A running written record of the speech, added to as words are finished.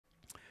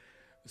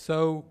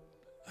So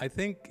I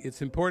think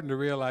it's important to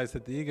realize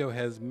that the ego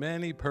has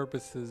many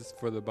purposes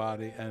for the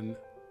body, and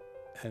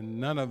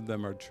none of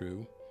them are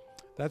true.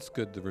 That's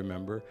good to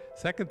remember.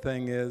 Second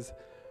thing is,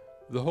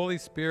 the Holy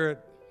Spirit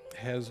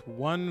has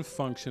one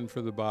function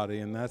for the body,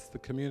 and that's the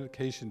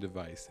communication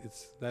device.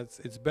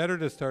 It's better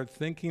to start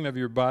thinking of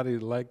your body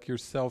like your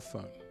cell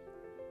phone.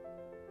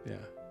 Yeah.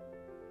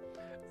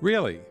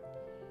 Really.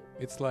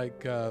 It's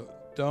like,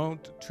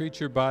 don't treat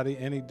your body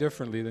any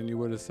differently than you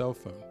would a cell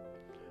phone.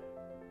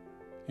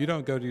 You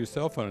don't go to your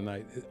cell phone at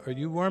night. Are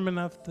you warm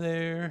enough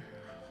there?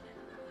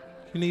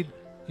 You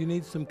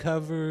need some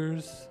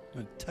covers.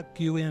 I'm gonna tuck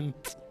you in.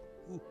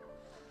 Ooh.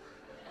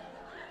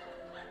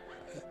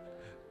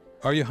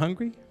 Are you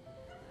hungry?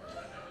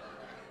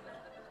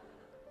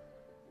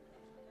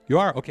 You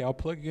are? Okay, I'll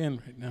plug you in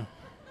right now.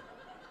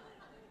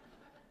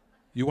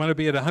 You want to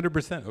be at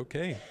 100%?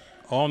 Okay,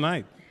 all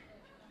night.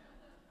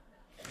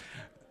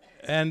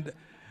 And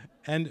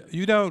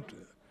you don't,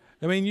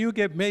 I mean, you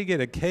may get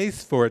a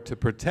case for it to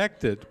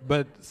protect it,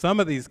 but some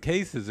of these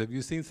cases, have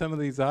you seen some of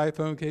these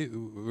iPhone cases,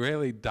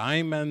 really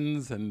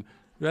diamonds and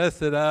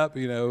dress it up,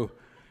 you know.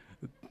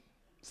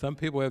 Some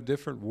people have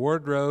different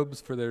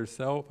wardrobes for their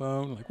cell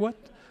phone. Like,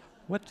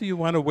 what do you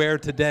want to wear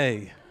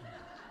today?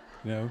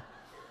 You know.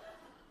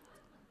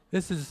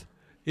 This is,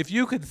 if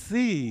you could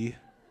see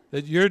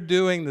that you're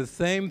doing the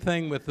same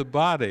thing with the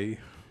body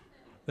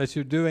that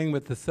you're doing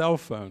with the cell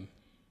phone,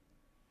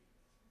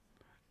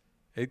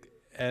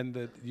 and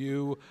that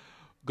you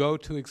go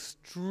to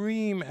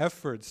extreme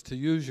efforts to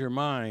use your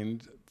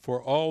mind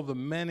for all the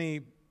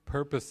many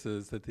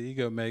purposes that the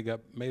ego made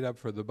up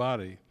for the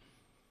body.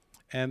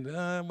 And,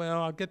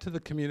 well, I'll get to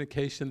the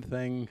communication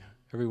thing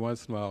every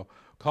once in a while.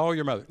 Call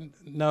your mother.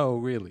 No,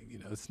 really, you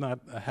know, it's not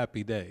a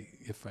happy day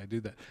if I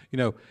do that. You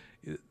know,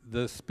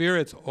 the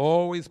Spirit's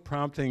always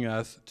prompting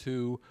us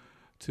to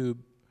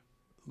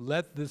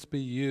let this be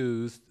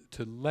used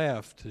to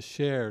laugh, to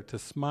share, to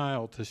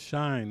smile, to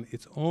shine.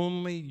 Its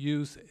only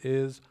use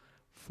is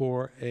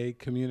for a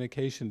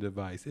communication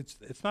device.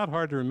 It's not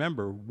hard to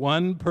remember.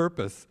 One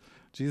purpose.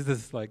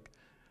 Jesus is like,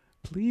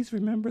 please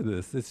remember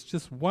this. It's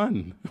just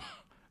one,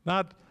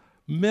 not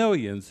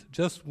millions,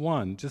 just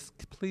one.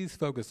 Just please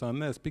focus on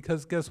this,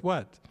 because guess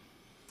what?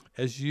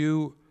 As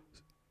you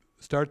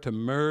start to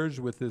merge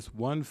with this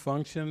one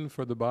function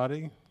for the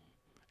body, and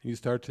you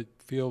start to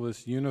feel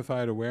this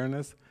unified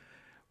awareness,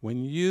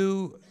 when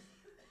you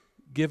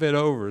give it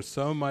over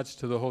so much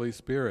to the Holy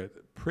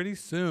Spirit, pretty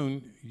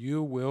soon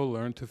you will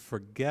learn to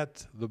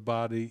forget the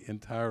body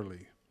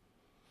entirely.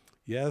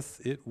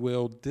 Yes, it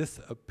will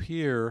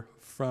disappear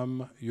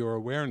from your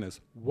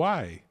awareness.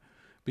 Why?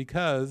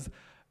 Because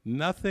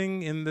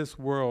nothing in this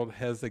world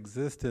has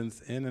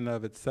existence in and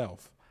of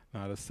itself.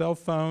 Not a cell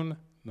phone,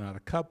 not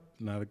a cup,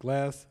 not a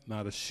glass,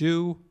 not a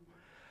shoe,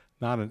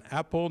 not an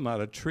apple,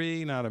 not a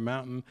tree, not a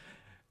mountain.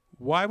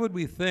 Why would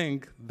we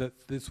think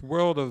that this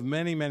world of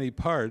many, many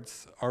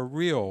parts are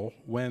real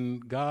when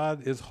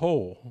God is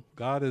whole,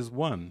 God is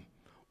one?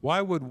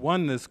 Why would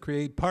oneness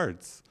create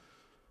parts?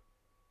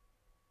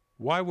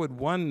 Why would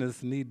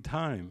oneness need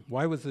time?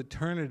 Why does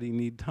eternity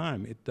need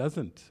time? It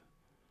doesn't.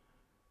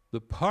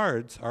 The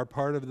parts are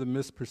part of the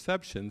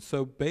misperception.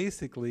 So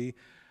basically,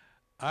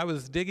 I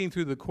was digging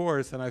through the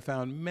Course and I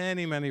found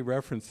many, many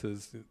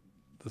references.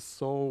 The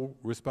sole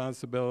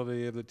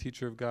responsibility of the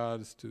teacher of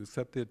God is to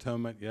accept the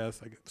atonement.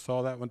 Yes, I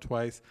saw that one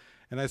twice.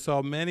 And I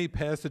saw many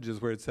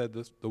passages where it said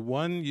this, the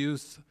one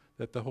use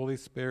that the Holy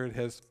Spirit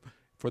has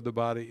for the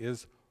body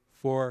is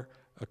for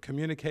a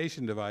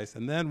communication device.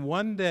 And then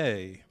one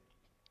day,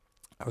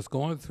 I was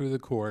going through the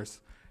Course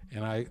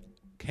and I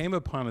came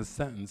upon a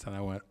sentence and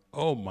I went,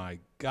 oh my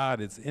God,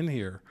 it's in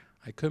here.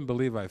 I couldn't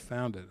believe I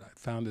found it. I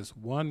found this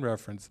one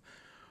reference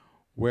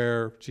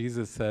where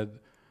Jesus said,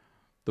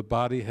 the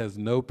body has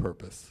no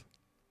purpose.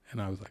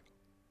 And I was like,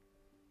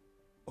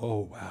 oh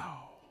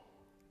wow.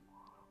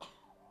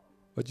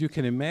 But you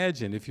can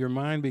imagine if your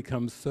mind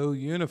becomes so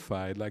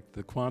unified, like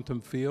the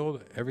quantum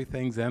field,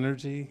 everything's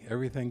energy,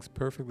 everything's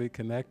perfectly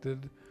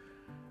connected,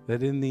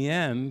 that in the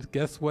end,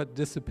 guess what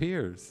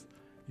disappears?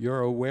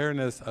 Your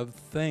awareness of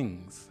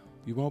things.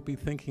 You won't be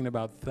thinking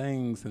about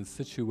things and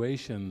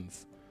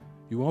situations.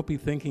 You won't be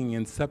thinking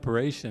in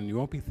separation. You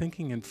won't be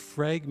thinking in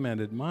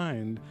fragmented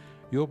mind.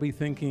 You'll be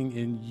thinking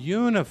in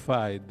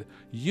unified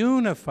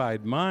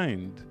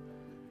mind.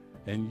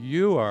 And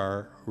you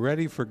are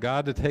ready for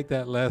God to take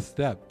that last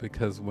step,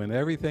 because when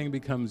everything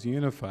becomes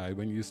unified,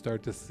 when you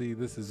start to see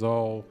this is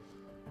all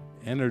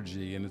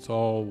energy and it's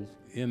all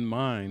in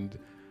mind,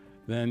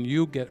 then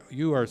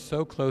you are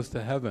so close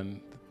to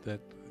heaven that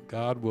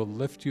God will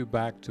lift you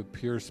back to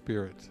pure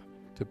spirit,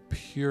 to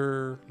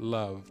pure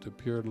love, to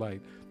pure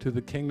light, to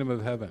the kingdom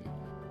of heaven.